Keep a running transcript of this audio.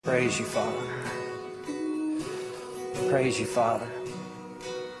Praise you, Father. Praise you, Father.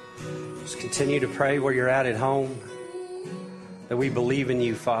 Just continue to pray where you're at home, that we believe in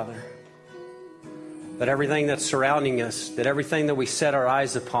you, Father. That everything that's surrounding us, that everything that we set our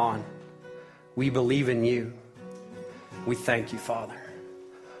eyes upon, we believe in you. We thank you, Father.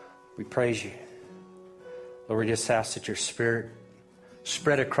 We praise you. Lord, we just ask that your Spirit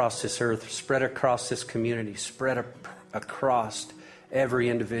spread across this earth, spread across this community, spread across every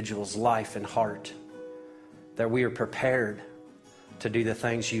individual's life and heart, that we are prepared to do the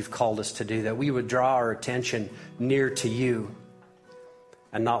things you've called us to do, that we would draw our attention near to you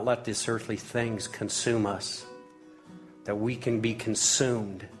and not let these earthly things consume us, that we can be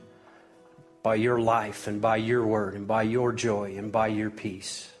consumed by your life and by your word and by your joy and by your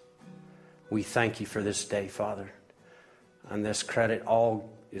peace. We thank you for this day, Father. And this credit all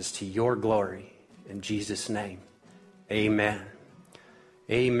is to your glory. In Jesus' name, amen.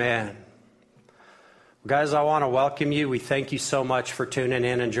 Amen. Guys, I want to welcome you. We thank you so much for tuning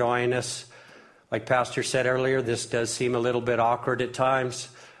in and joining us. Like Pastor said earlier, this does seem a little bit awkward at times,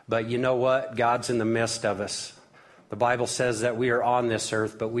 but you know what? God's in the midst of us. The Bible says that we are on this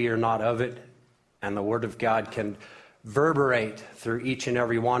earth, but we are not of it. And the Word of God can reverberate through each and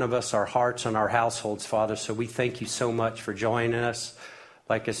every one of us, our hearts and our households, Father. So we thank you so much for joining us.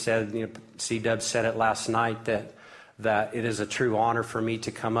 Like I said, C-Dub said it last night, that it is a true honor for me to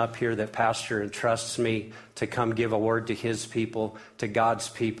come up here, that Pastor entrusts me to come give a word to his people, to God's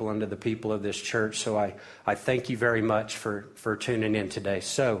people, and to the people of this church. So I thank you very much for tuning in today.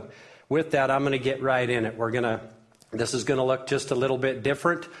 So with that, I'm going to get right in it. This is going to look just a little bit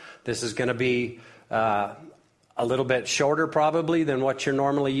different. This is going to be a little bit shorter probably than what you're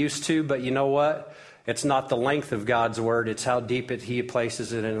normally used to, but you know what? It's not the length of God's word, it's how deep he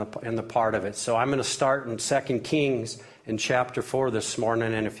places it in the part of it. So I'm going to start in 2 Kings in chapter 4 this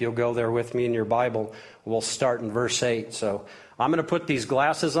morning, and if you'll go there with me in your Bible, we'll start in verse 8. So I'm going to put these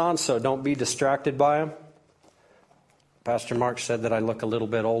glasses on, so don't be distracted by them. Pastor Mark said that I look a little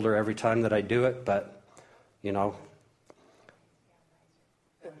bit older every time that I do it, but,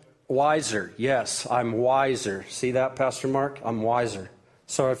 wiser. Yes, I'm wiser. See that, Pastor Mark? I'm wiser.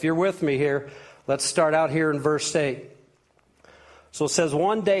 So if you're with me here, let's start out here in verse 8. So it says,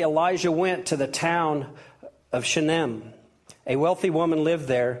 one day Elijah went to the town of Shunem. A wealthy woman lived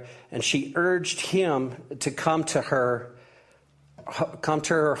there, and she urged him to come to her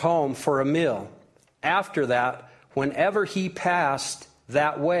home for a meal. After that, whenever he passed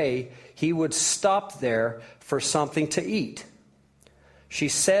that way, he would stop there for something to eat. She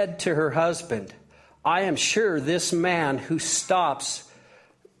said to her husband, I am sure this man who stops,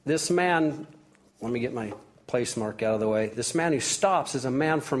 let me get my place mark out of the way. This man who stops is a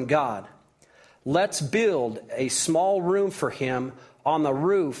man from God. Let's build a small room for him on the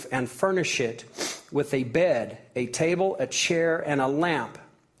roof and furnish it with a bed, a table, a chair, and a lamp.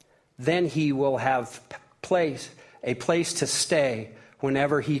 Then he will have a place to stay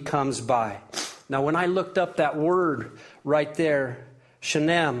whenever he comes by. Now, when I looked up that word right there,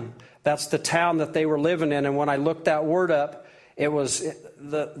 Shunem, that's the town that they were living in. And when I looked that word up, it was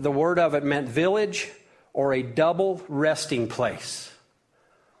the word of it meant village or a double resting place.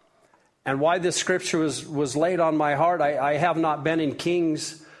 And why this scripture was laid on my heart, I have not been in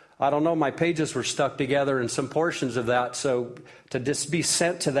Kings. I don't know, my pages were stuck together in some portions of that. So to just be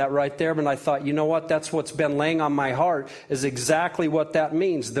sent to that right there, but I thought, you know what, that's what's been laying on my heart, is exactly what that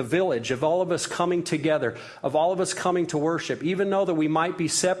means. The village of all of us coming together, of all of us coming to worship. Even though that we might be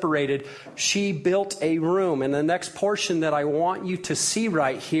separated, she built a room. And the next portion that I want you to see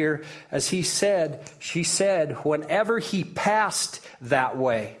right here, as she said, whenever he passed that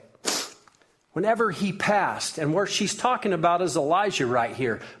way. Whenever he passed, and where she's talking about is Elijah right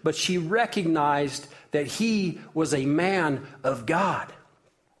here, but she recognized that he was a man of God.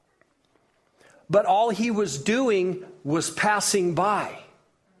 But all he was doing was passing by.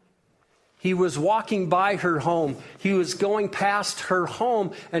 He was walking by her home. He was going past her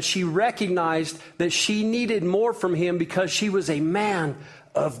home, and she recognized that she needed more from him because she was a man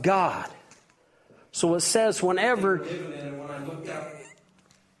of God. So it says whenever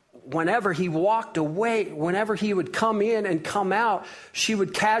he walked away, whenever he would come in and come out, she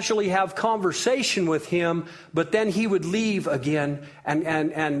would casually have conversation with him, but then he would leave again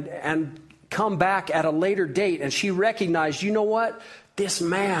and come back at a later date. And she recognized, you know what? This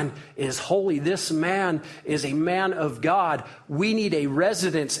man is holy. This man is a man of God. We need a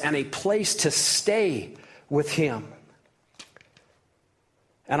residence and a place to stay with him.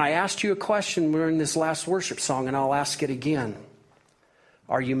 And I asked you a question during this last worship song, and I'll ask it again.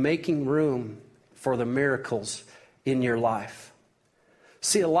 Are you making room for the miracles in your life?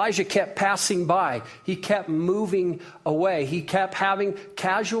 See, Elijah kept passing by. He kept moving away. He kept having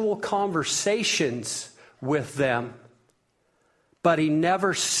casual conversations with them. But he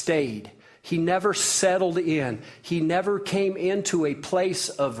never stayed. He never settled in. He never came into a place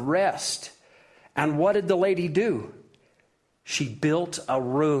of rest. And what did the lady do? She built a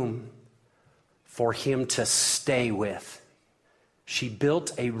room for him to stay with. She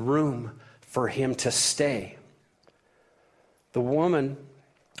built a room for him to stay. The woman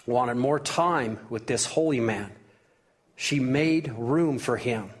wanted more time with this holy man. She made room for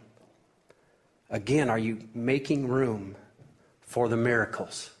him. Again, are you making room for the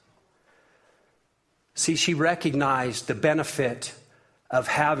miracles? See, she recognized the benefit of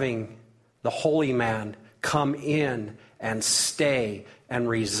having the holy man come in and stay and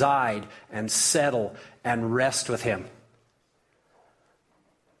reside and settle and rest with him.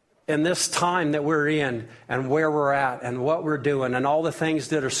 In this time that we're in and where we're at and what we're doing and all the things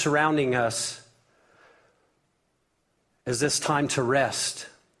that are surrounding us, is this time to rest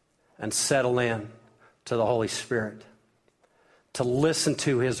and settle in to the Holy Spirit, to listen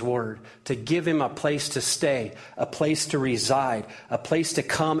to His Word, to give Him a place to stay, a place to reside, a place to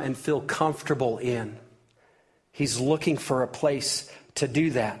come and feel comfortable in. He's looking for a place to do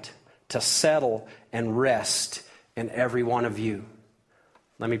that, to settle and rest in every one of you.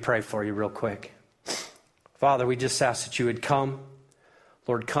 Let me pray for you real quick. Father, we just ask that you would come.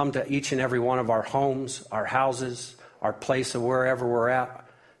 Lord, come to each and every one of our homes, our houses, our place of wherever we're at,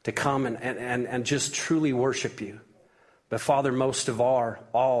 to come and just truly worship you. But Father, most of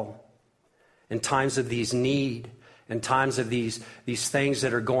all, in times of these need, in times of these things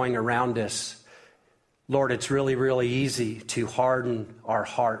that are going around us, Lord, it's really, really easy to harden our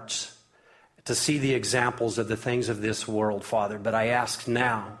hearts, to see the examples of the things of this world, Father. But I ask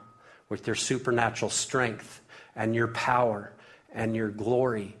now, with your supernatural strength and your power and your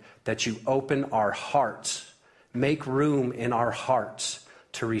glory, that you open our hearts, make room in our hearts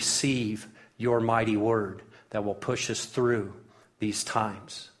to receive your mighty word that will push us through these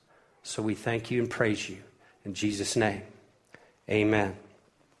times. So we thank you and praise you. In Jesus' name, amen.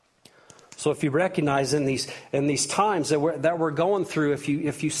 So if you recognize in these times that we're going through, if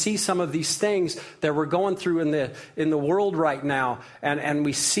you see some of these things that we're going through in the world right now, and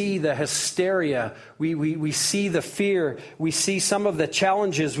we see the hysteria, we see the fear, we see some of the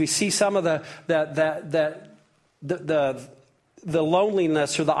challenges, we see some of the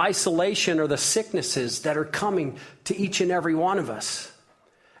loneliness or the isolation or the sicknesses that are coming to each and every one of us.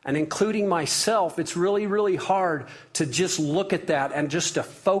 And including myself, it's really, really hard to just look at that and just to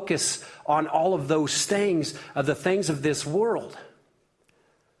focus on all of those things, of the things of this world.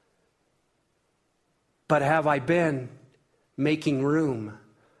 But have I been making room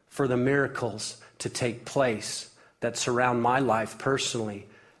for the miracles to take place that surround my life personally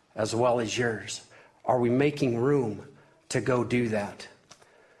as well as yours? Are we making room to go do that?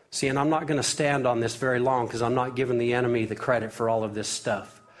 See, and I'm not going to stand on this very long because I'm not giving the enemy the credit for all of this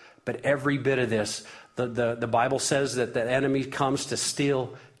stuff. But every bit of this, the Bible says that the enemy comes to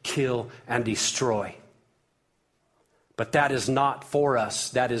steal, kill, and destroy. But that is not for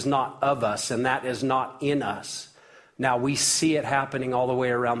us. That is not of us. And that is not in us. Now, we see it happening all the way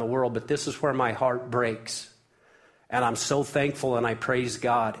around the world, but this is where my heart breaks. And I'm so thankful and I praise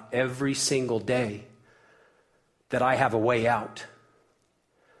God every single day that I have a way out,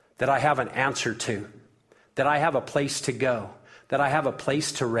 that I have an answer to, that I have a place to go, that I have a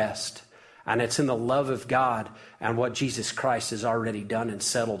place to rest. And it's in the love of God and what Jesus Christ has already done and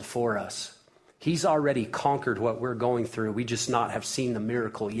settled for us. He's already conquered what we're going through. We just not have seen the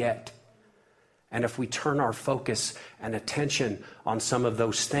miracle yet. And if we turn our focus and attention on some of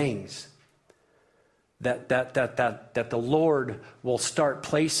those things, that the Lord will start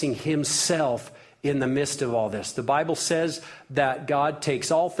placing Himself in the midst of all this. The Bible says that God takes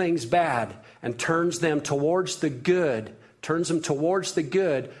all things bad and turns them towards the good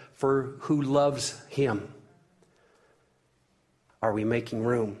for who loves Him. Are we making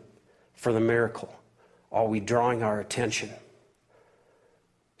room for the miracle? Are we drawing our attention?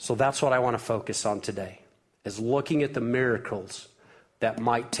 So that's what I want to focus on today, is looking at the miracles that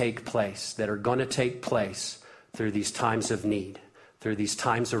might take place, that are going to take place through these times of need, through these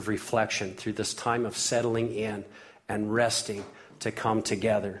times of reflection, through this time of settling in and resting to come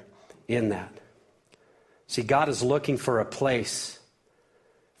together in that. See, God is looking for a place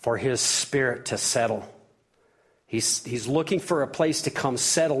for His Spirit to settle. He's looking for a place to come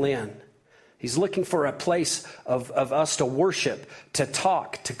settle in. He's looking for a place of us to worship, to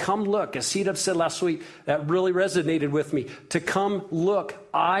talk, to come look. As Cedar said last week, that really resonated with me. To come look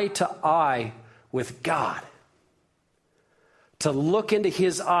eye to eye with God. to look into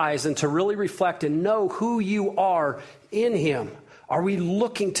his eyes and to really reflect and know who you are in him? Are we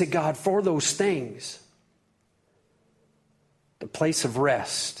looking to God for those things? The place of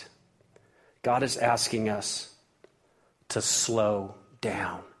rest. God is asking us to slow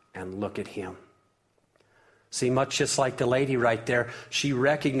down and look at him. See, much just like the lady right there, she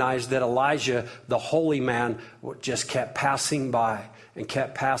recognized that Elijah, the holy man, just kept passing by and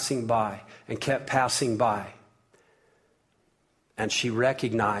kept passing by and kept passing by. And she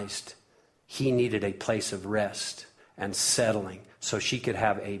recognized he needed a place of rest and settling so she could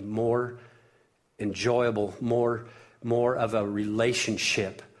have a more enjoyable, more of a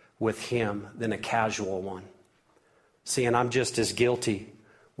relationship with him than a casual one. See, and I'm just as guilty.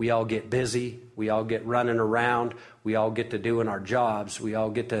 We all get busy. We all get running around. We all get to doing our jobs. We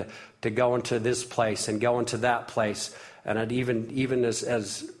all get to go into this place and go into that place. And even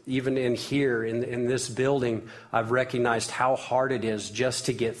in here, in this building, I've recognized how hard it is just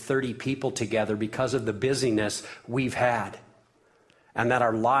to get 30 people together because of the busyness we've had. And that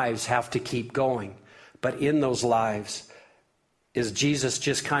our lives have to keep going. But in those lives, is Jesus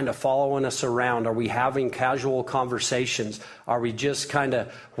just kind of following us around? Are we having casual conversations? Are we just kind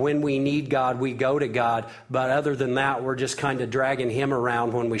of, when we need God, we go to God, but other than that, we're just kind of dragging him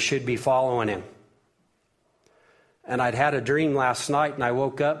around when we should be following him? And I'd had a dream last night, and I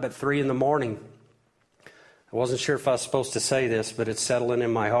woke up at 3 a.m. I wasn't sure if I was supposed to say this, but it's settling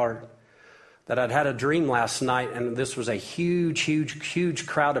in my heart. That I'd had a dream last night, and this was a huge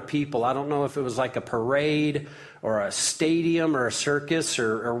crowd of people. I don't know if it was like a parade or a stadium or a circus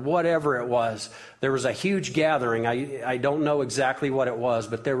or whatever it was. There was a huge gathering. I don't know exactly what it was,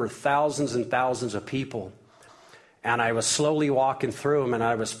 but there were thousands and thousands of people. And I was slowly walking through them, and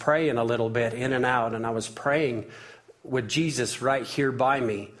I was praying a little bit in and out, and I was praying with Jesus right here by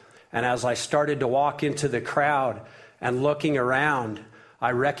me. And as I started to walk into the crowd and looking around,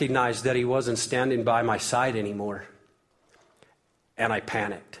 I recognized that he wasn't standing by my side anymore. And I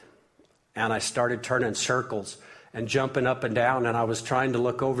panicked. And I started turning circles and jumping up and down. And I was trying to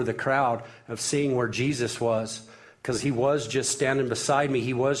look over the crowd of seeing where Jesus was, because he was just standing beside me.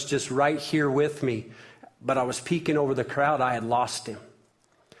 He was just right here with me. But I was peeking over the crowd. I had lost him.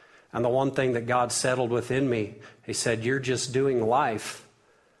 And the one thing that God settled within me, he said, you're just doing life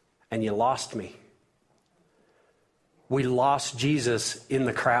and you lost me. We lost Jesus in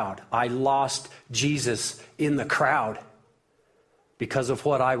the crowd. I lost Jesus in the crowd because of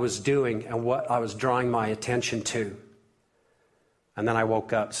what I was doing and what I was drawing my attention to. And then I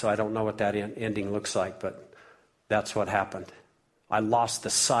woke up, so I don't know what that ending looks like, but that's what happened. I lost the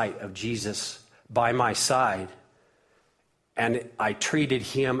sight of Jesus by my side, and I treated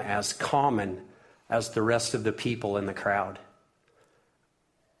him as common as the rest of the people in the crowd.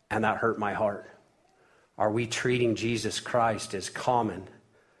 And that hurt my heart. Are we treating Jesus Christ as common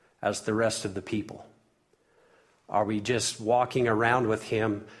as the rest of the people? Are we just walking around with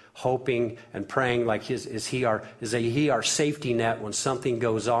him, hoping and praying like is he our safety net when something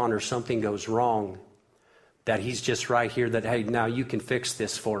goes on or something goes wrong? That he's just right here that, hey, now you can fix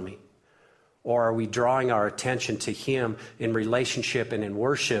this for me. Or are we drawing our attention to him in relationship and in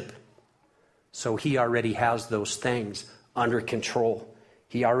worship so he already has those things under control?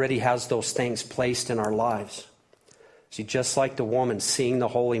 He already has those things placed in our lives. See, just like the woman seeing the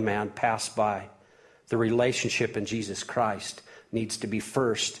holy man pass by, the relationship in Jesus Christ needs to be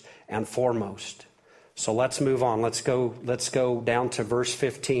first and foremost. So let's move on. Let's go down to verse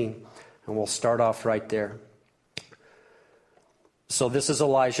 15, and we'll start off right there. So this is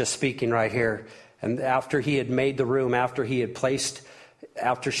Elijah speaking right here. And after he had made the room, after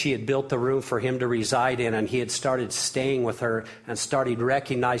she had built the room for him to reside in, and he had started staying with her and started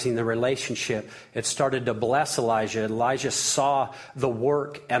recognizing the relationship, it started to bless Elijah. Elijah saw the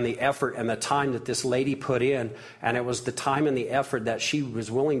work and the effort and the time that this lady put in, and it was the time and the effort that she was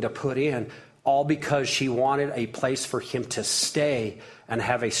willing to put in, all because she wanted a place for him to stay and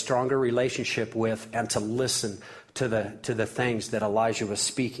have a stronger relationship with and to listen to the things that Elijah was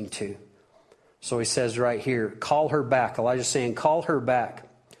speaking to. So he says right here, call her back. Elijah's saying, call her back.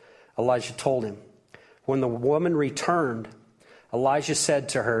 Elijah told him. When the woman returned, Elijah said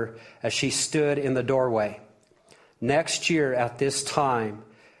to her as she stood in the doorway, next year at this time,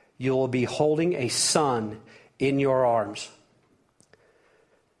 you will be holding a son in your arms.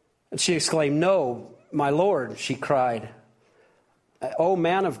 And she exclaimed, no, my Lord, she cried. Oh,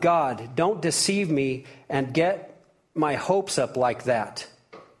 man of God, don't deceive me and get my hopes up like that.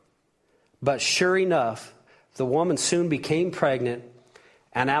 But sure enough, the woman soon became pregnant,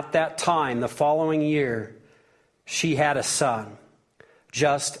 and at that time, the following year, she had a son,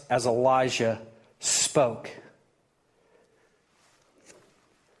 just as Elijah spoke.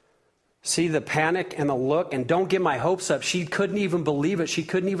 See the panic and the look, and don't get my hopes up. She couldn't even believe it. She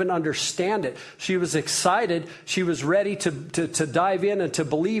couldn't even understand it. She was excited. She was ready to dive in and to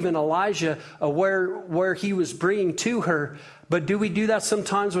believe in Elijah, where he was bringing to her. But do we do that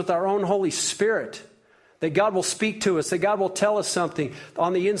sometimes with our own Holy Spirit? That God will speak to us, that God will tell us something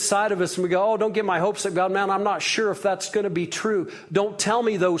on the inside of us, and we go, oh, don't get my hopes up, God, man, I'm not sure if that's going to be true. Don't tell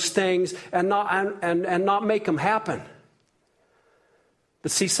me those things and not make them happen. But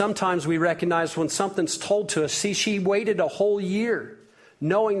see, sometimes we recognize when something's told to us. See, she waited a whole year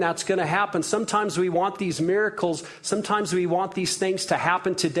knowing that's going to happen. Sometimes we want these miracles. Sometimes we want these things to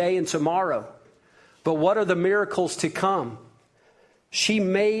happen today and tomorrow. But what are the miracles to come? She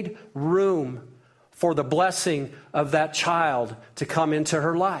made room for the blessing of that child to come into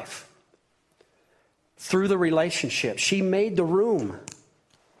her life. Through the relationship, she made the room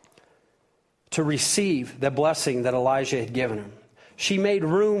to receive the blessing that Elijah had given him. She made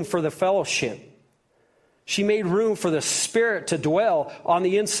room for the fellowship. She made room for the Spirit to dwell on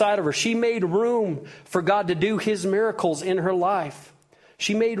the inside of her. She made room for God to do His miracles in her life.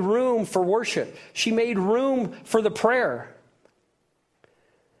 She made room for worship. She made room for the prayer.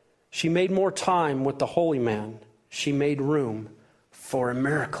 She made more time with the holy man. She made room for a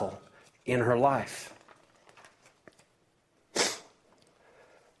miracle in her life.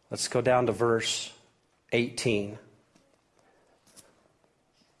 Let's go down to verse 18.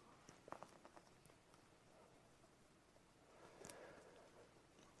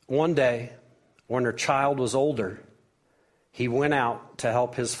 One day, when her child was older, he went out to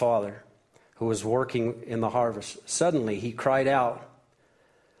help his father, who was working in the harvest. Suddenly, he cried out,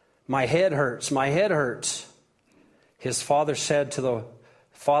 "My head hurts, my head hurts." His father said to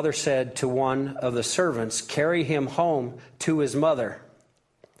one of the servants, "Carry him home to his mother."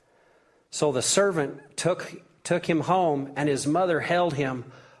 So the servant took him home, and his mother held him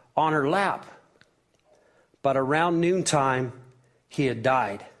on her lap. But around noontime, he had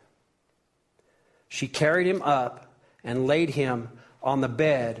died. She carried him up and laid him on the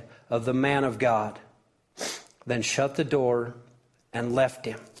bed of the man of God, then shut the door and left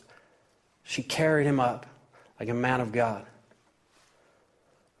him. She carried him up like a man of God.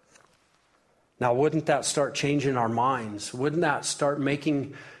 Now, wouldn't that start changing our minds? Wouldn't that start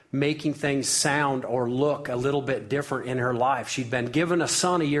making things sound or look a little bit different in her life? She'd been given a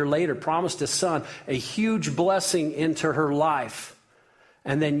son a year later, promised a son, a huge blessing into her life.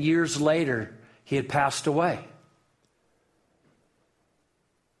 And then years later, he had passed away.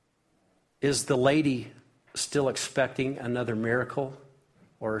 Is the lady still expecting another miracle,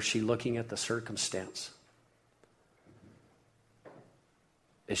 or is she looking at the circumstance?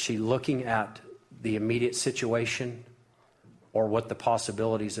 Is she looking at the immediate situation or what the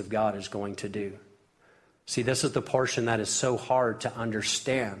possibilities of God is going to do? See, this is the portion that is so hard to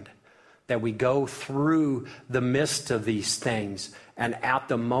understand, that we go through the midst of these things, and at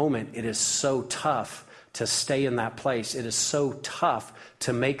the moment it is so tough to stay in that place. It is so tough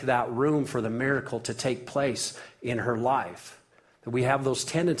to make that room for the miracle to take place in her life, that we have those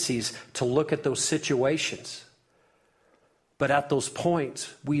tendencies to look at those situations. But at those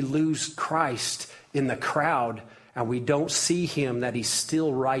points, we lose Christ in the crowd, and we don't see Him, that He's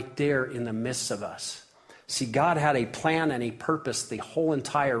still right there in the midst of us. See, God had a plan and a purpose, the whole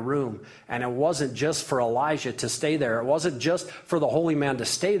entire room. And it wasn't just for Elijah to stay there. It wasn't just for the holy man to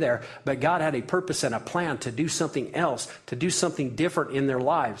stay there. But God had a purpose and a plan to do something else, to do something different in their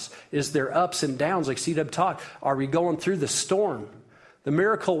lives. Is there ups and downs, like C-Dub talked? Are we going through the storm? The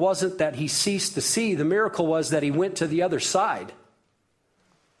miracle wasn't that he ceased to see. The miracle was that he went to the other side.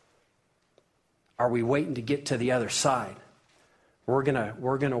 Are we waiting to get to the other side? We're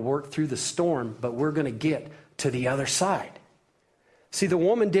gonna work through the storm, but we're going to get to the other side. See, the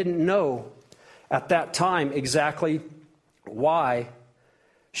woman didn't know at that time exactly why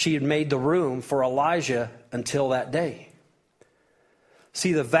she had made the room for Elijah until that day.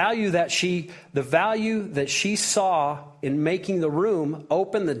 See, the value that she saw in making the room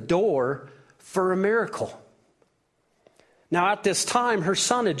opened the door for a miracle. Now, at this time, her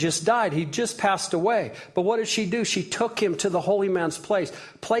son had just died. He'd just passed away. But what did she do? She took him to the holy man's place,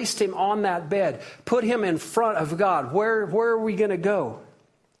 placed him on that bed, put him in front of God. Where are we going to go?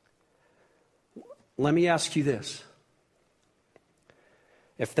 Let me ask you this.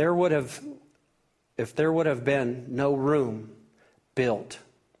 If there would have been no room built,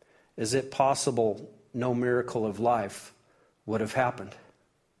 is it possible no miracle of life would have happened?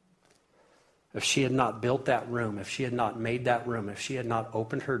 If she had not built that room, if she had not made that room, if she had not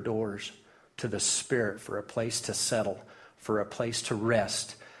opened her doors to the Spirit for a place to settle, for a place to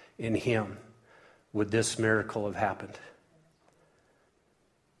rest in Him, would this miracle have happened?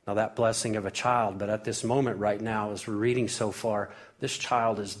 Now that blessing of a child, but at this moment right now, as we're reading so far, this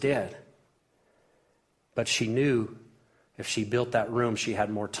child is dead. But she knew if she built that room, she had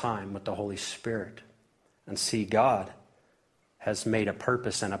more time with the Holy Spirit. And see, God has made a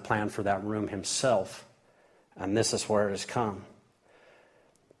purpose and a plan for that room himself. And this is where it has come.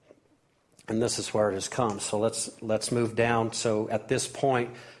 And this is where it has come. So let's move down. So at this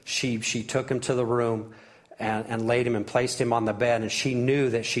point, she took him to the room and laid him and placed him on the bed. And she knew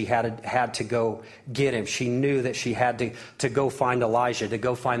that she had to go get him. She knew that she had to go find Elijah, to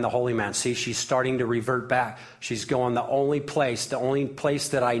go find the holy man. See, she's starting to revert back. She's going, the only place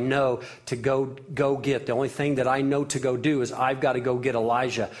that I know to go get, the only thing that I know to go do is I've got to go get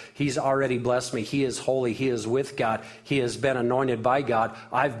Elijah. He's already blessed me. He is holy. He is with God. He has been anointed by God.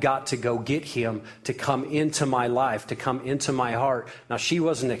 I've got to go get him to come into my life, to come into my heart. Now, she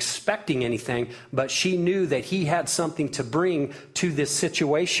wasn't expecting anything, but she knew that he had something to bring to this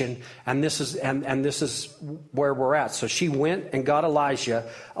situation, and this is where we're at. So she went and got Elijah.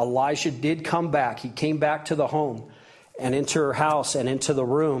 Elijah did come back. He came back to the home and into her house and into the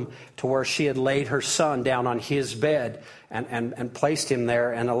room to where she had laid her son down on his bed and placed him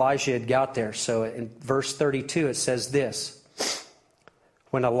there, and Elijah had got there. So in verse 32 it says this: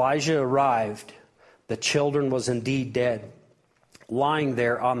 when Elijah arrived, the children was indeed dead, lying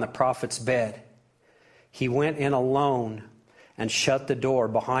there on the prophet's bed. He went in alone and shut the door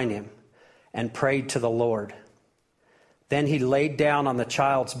behind him and prayed to the Lord. Then he laid down on the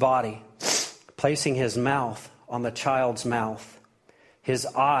child's body, placing his mouth on the child's mouth, his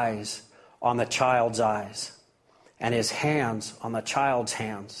eyes on the child's eyes, and his hands on the child's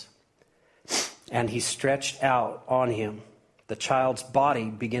hands. And he stretched out on him. The child's body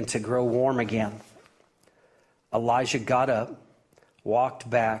began to grow warm again. Elijah got up, walked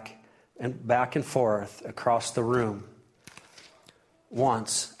back and forth across the room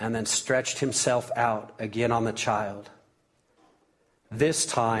once, and then stretched himself out again on the child. This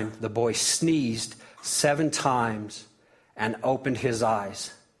time the boy sneezed 7 times and opened his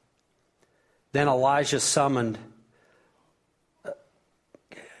eyes. Then Elijah summoned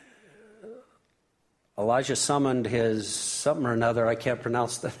his something or another, I can't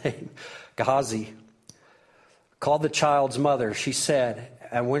pronounce the name, Gehazi. Called the child's mother. She said,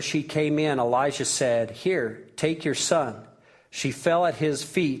 and when she came in, Elijah said, "Here, take your son." She fell at his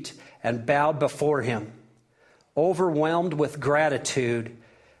feet and bowed before him. Overwhelmed with gratitude,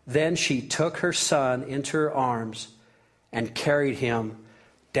 then she took her son into her arms and carried him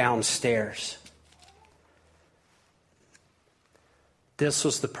downstairs. This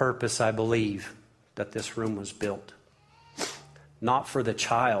was the purpose, I believe, that this room was built. Not for the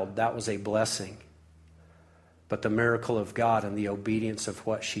child, that was a blessing, but the miracle of God and the obedience of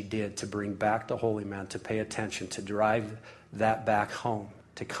what she did to bring back the holy man, to pay attention, to drive that back home,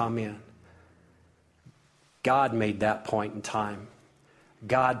 to come in. God made that point in time.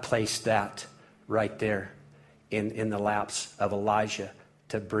 God placed that right there in the laps of Elijah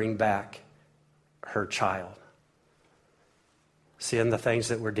to bring back her child. See, in the things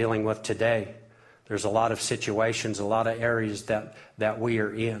that we're dealing with today, there's a lot of situations, a lot of areas that we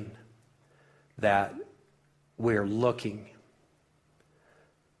are in, that we're looking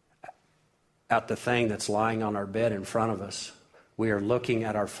at the thing that's lying on our bed in front of us. We are looking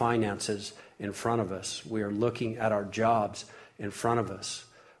at our finances in front of us. We are looking at our jobs in front of us.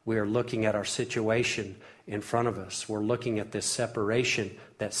 We are looking at our situation in front of us. We're looking at this separation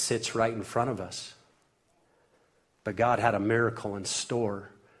that sits right in front of us. But God had a miracle in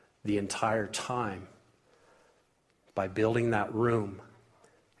store the entire time by building that room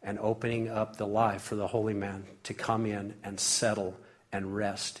and opening up the life for the holy man to come in and settle and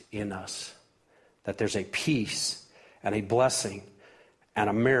rest in us. That there's a peace and a blessing and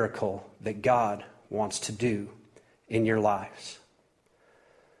a miracle that God wants to do in your lives.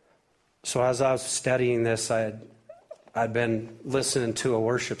 So as I was studying this, I'd been listening to a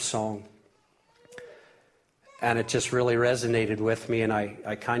worship song, and it just really resonated with me, and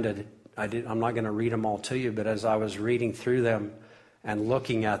I'm not going to read them all to you, but as I was reading through them and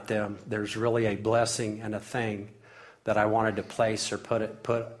looking at them, there's really a blessing and a thing that I wanted to place or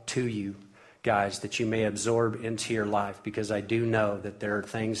put to you guys, that you may absorb into your life, because I do know that there are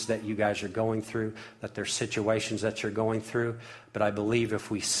things that you guys are going through, that there's situations that you're going through, but I believe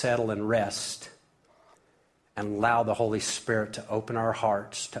if we settle and rest and allow the Holy Spirit to open our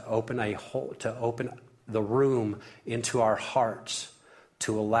hearts, to open the room into our hearts,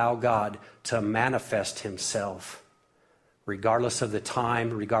 to allow God to manifest himself, regardless of the time,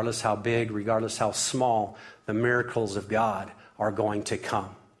 regardless how big, regardless how small, the miracles of God are going to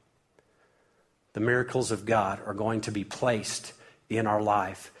come. The miracles of God are going to be placed in our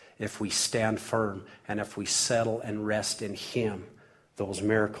life. If we stand firm and if we settle and rest in Him, those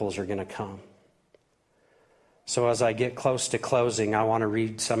miracles are going to come. So as I get close to closing, I want to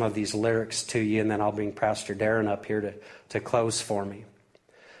read some of these lyrics to you, and then I'll bring Pastor Darren up here to close for me.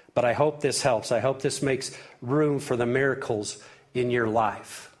 But I hope this helps. I hope this makes room for the miracles in your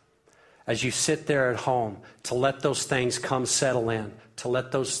life. As you sit there at home, to let those things come settle in, to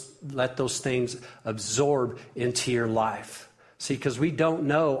let those things absorb into your life. See, because we don't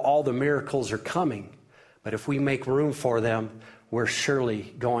know all the miracles are coming, but if we make room for them, we're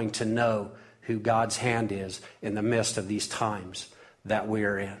surely going to know who God's hand is in the midst of these times that we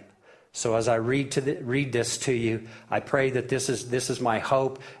are in. So as I read this to you, I pray that this is my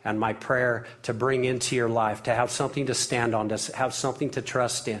hope and my prayer to bring into your life, to have something to stand on, to have something to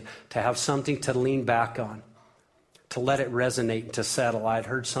trust in, to have something to lean back on, to let it resonate and to settle. I'd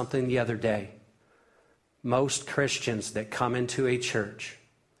heard something the other day. Most Christians that come into a church,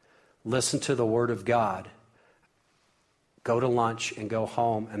 listen to the Word of God, go to lunch and go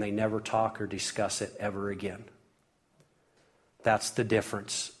home, and they never talk or discuss it ever again. That's the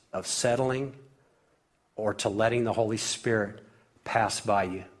difference of settling or to letting the Holy Spirit pass by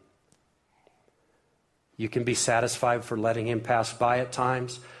you. You can be satisfied for letting Him pass by at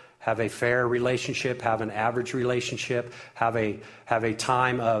times, have a fair relationship, have an average relationship, have a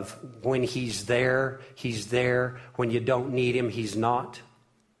time of when He's there, when you don't need Him, He's not.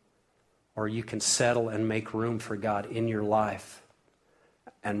 Or you can settle and make room for God in your life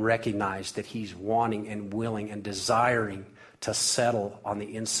and recognize that He's wanting and willing and desiring to settle on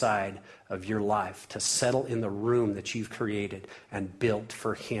the inside of your life, to settle in the room that you've created and built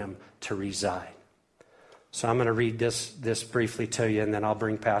for Him to reside. So I'm going to read this briefly to you, and then I'll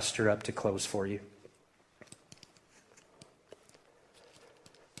bring Pastor up to close for you. It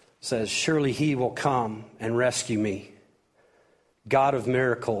says, "Surely He will come and rescue me. God of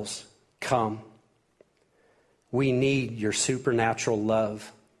miracles, come. We need your supernatural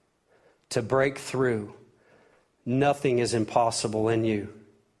love to break through. Nothing is impossible in you.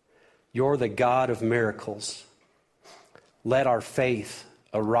 You're the God of miracles. Let our faith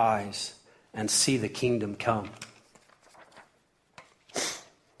arise and see the kingdom come."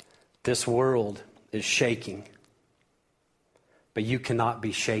 This world is shaking, but you cannot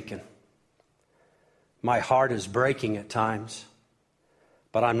be shaken. My heart is breaking at times,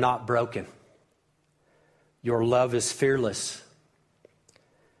 but I'm not broken. Your love is fearless.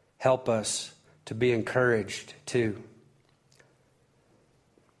 Help us to be encouraged too.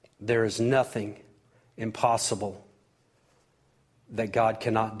 There is nothing impossible that God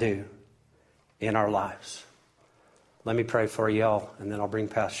cannot do in our lives. Let me pray for you all, and then I'll bring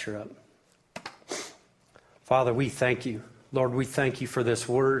Pastor up. Father, we thank you. Lord, we thank you for this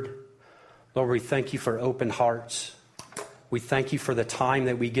word. Lord, we thank you for open hearts. We thank you for the time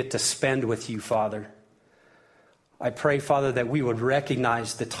that we get to spend with you, Father. I pray, Father, that we would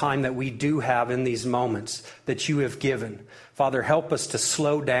recognize the time that we do have in these moments that you have given. Father, help us to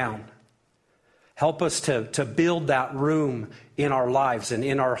slow down. Help us to build that room in our lives and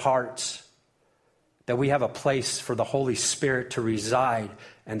in our hearts, that we have a place for the Holy Spirit to reside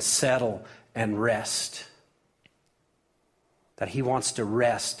and settle and rest. That He wants to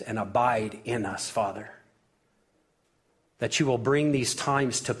rest and abide in us, Father. That you will bring these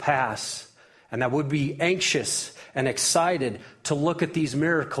times to pass, and that we'd be anxious and excited to look at these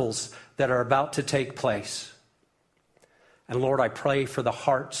miracles that are about to take place. And Lord, I pray for the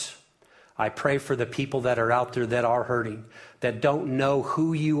hearts. I pray for the people that are out there that are hurting, that don't know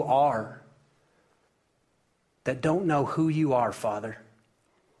who you are. That don't know who you are, Father.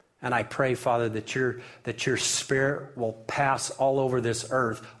 And I pray, Father, that your Spirit will pass all over this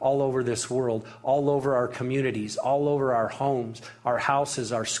earth, all over this world, all over our communities, all over our homes, our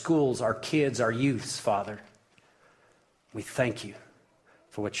houses, our schools, our kids, our youths, Father. We thank you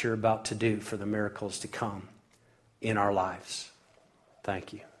for what you're about to do, for the miracles to come in our lives.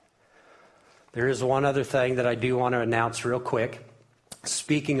 Thank you. There is one other thing that I do want to announce real quick.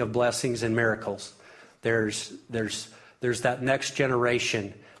 Speaking of blessings and miracles, there's that next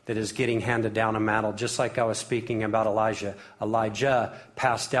generation that is getting handed down a mantle, just like I was speaking about Elijah. Elijah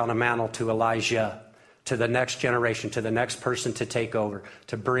passed down a mantle to Elijah, to the next generation, to the next person to take over,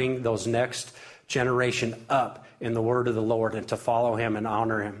 to bring those next generation up in the word of the Lord and to follow Him and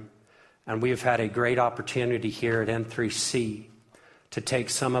honor Him. And we have had a great opportunity here at N3C to take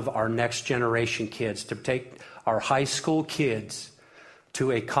some of our next generation kids, to take our high school kids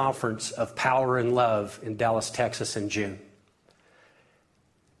to a conference of power and love in Dallas, Texas in June.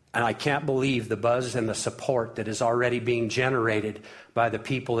 And I can't believe the buzz and the support that is already being generated by the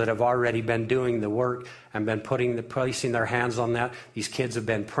people that have already been doing the work and been placing their hands on that. These kids have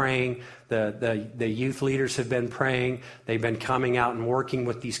been praying. The youth leaders have been praying. They've been coming out and working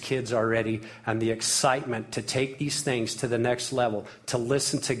with these kids already. And the excitement to take these things to the next level, to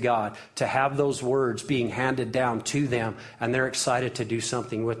listen to God, to have those words being handed down to them. And they're excited to do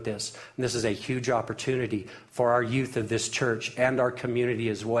something with this. And this is a huge opportunity for our youth of this church and our community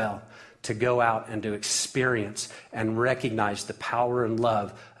as well, to go out and to experience and recognize the power and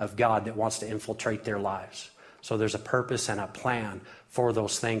love of God that wants to infiltrate their lives. So there's a purpose and a plan for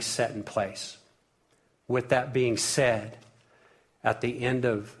those things set in place. With that being said, at the end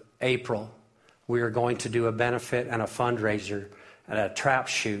of April, we are going to do a benefit and a fundraiser and a trap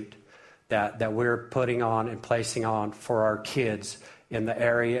shoot that we're putting on and placing on for our kids in the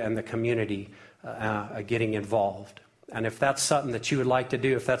area and the community getting involved. And if that's something that you would like to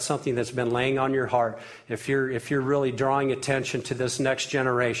do, if that's something that's been laying on your heart, if you're really drawing attention to this next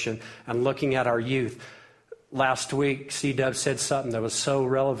generation and looking at our youth, last week C-Dub said something that was so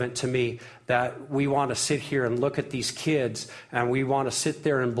relevant to me, that we want to sit here and look at these kids and we want to sit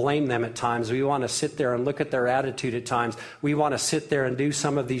there and blame them at times. We want to sit there and look at their attitude at times. We want to sit there and do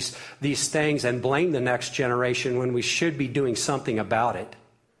some of these things and blame the next generation when we should be doing something about it.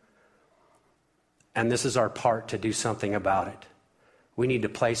 And this is our part to do something about it. We need to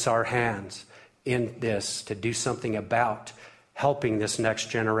place our hands in this to do something about helping this next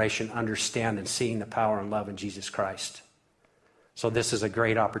generation understand and seeing the power and love in Jesus Christ. So this is a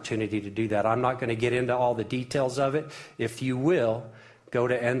great opportunity to do that. I'm not going to get into all the details of it. If you will, go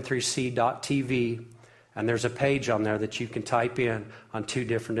to n3c.tv, and there's a page on there that you can type in on two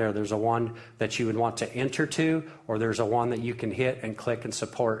different areas. There's a one that you would want to enter to, or there's a one that you can hit and click and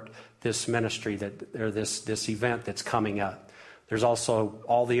support this ministry this event that's coming up. There's also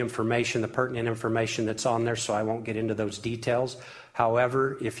all the information, the pertinent information that's on there, so I won't get into those details.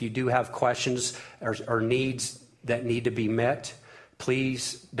 However, if you do have questions or needs that need to be met,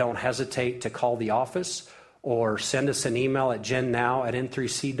 please don't hesitate to call the office or send us an email at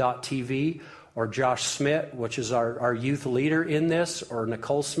jennow@n3c.tv, or Josh Smith, which is our youth leader in this, or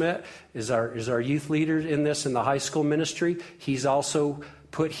Nicole Smith is our youth leader in this in the high school ministry. He's also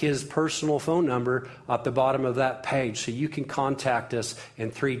put his personal phone number at the bottom of that page, so you can contact us in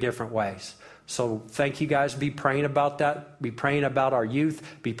 3 different ways. So thank you guys. Be praying about that. Be praying about our youth.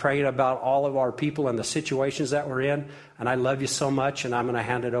 Be praying about all of our people and the situations that we're in. And I love you so much, and I'm going to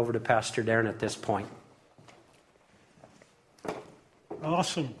hand it over to Pastor Darren at this point.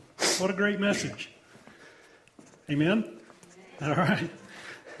 Awesome. What a great message. Amen? All right.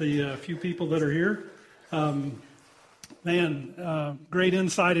 The few people that are here. Great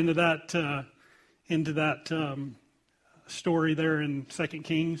insight into that story there in 2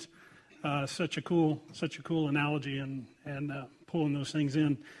 Kings. Such a cool analogy and pulling those things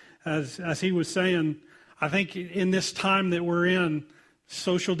in. As he was saying, I think in this time that we're in,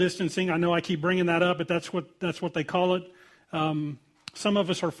 social distancing, I know I keep bringing that up, but that's what they call it. Some of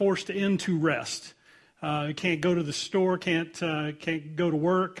us are forced into rest. Can't go to the store, can't go to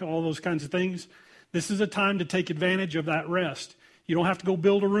work, all those kinds of things. This is a time to take advantage of that rest. You don't have to go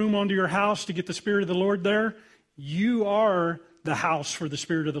build a room onto your house to get the Spirit of the Lord there. You are the house for the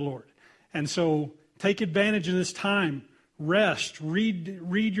Spirit of the Lord. And so take advantage of this time. Rest.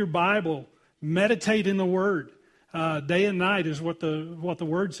 Read your Bible. Meditate in the Word. Day and night is what the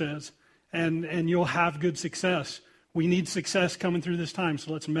Word says. And you'll have good success. We need success coming through this time.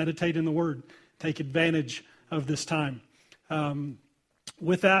 So let's meditate in the Word. Take advantage of this time.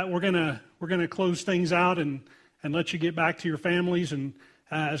 With that, we're gonna close things out and let you get back to your families. And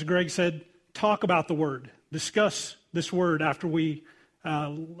as Greg said, talk about the Word. Discuss this Word after we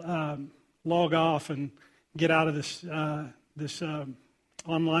log off and get out of this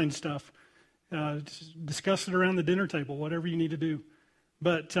online stuff. Discuss it around the dinner table, whatever you need to do.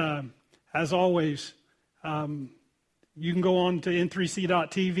 But as always, you can go on to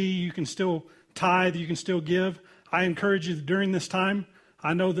n3c.tv. You can still tithe. You can still give. I encourage you during this time.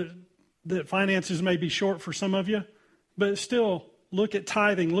 I know that finances may be short for some of you, but still look at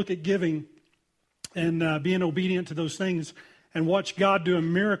tithing, look at giving, and being obedient to those things, and watch God do a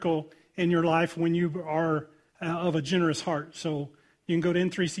miracle in your life when you are of a generous heart. So you can go to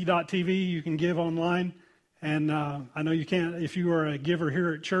n3c.tv, you can give online, and I know you can't, if you are a giver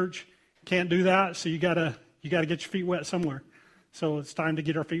here at church, can't do that, so you gotta get your feet wet somewhere. So it's time to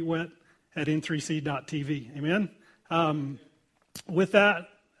get our feet wet at n3c.tv. Amen? With that,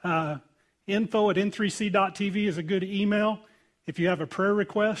 info@n3c.tv is a good email. If you have a prayer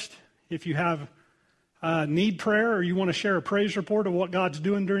request, if you have need prayer, or you want to share a praise report of what God's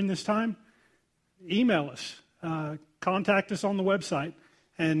doing during this time, email us. contact us on the website,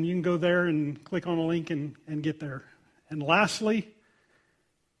 and you can go there and click on a link and get there. And lastly,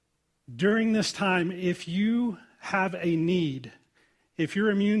 during this time, if you have a need, if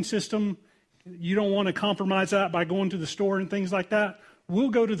your immune system, you don't want to compromise that by going to the store and things like that, we'll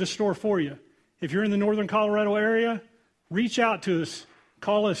go to the store for you. If you're in the northern Colorado area, reach out to us.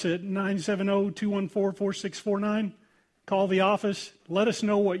 Call us at 970-214-4649. Call the office. Let us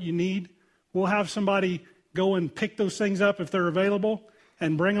know what you need. We'll have somebody go and pick those things up if they're available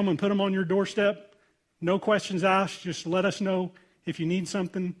and bring them and put them on your doorstep. No questions asked. Just let us know if you need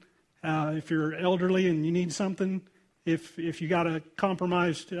something. If you're elderly and you need something, if you got a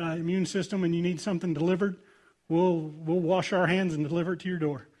compromised immune system and you need something delivered, we'll wash our hands and deliver it to your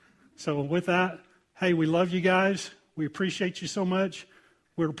door. So with that, hey, we love you guys. We appreciate you so much.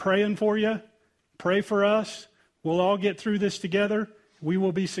 We're praying for you. Pray for us. We'll all get through this together. We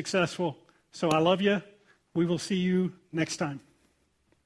will be successful. So I love you. We will see you next time.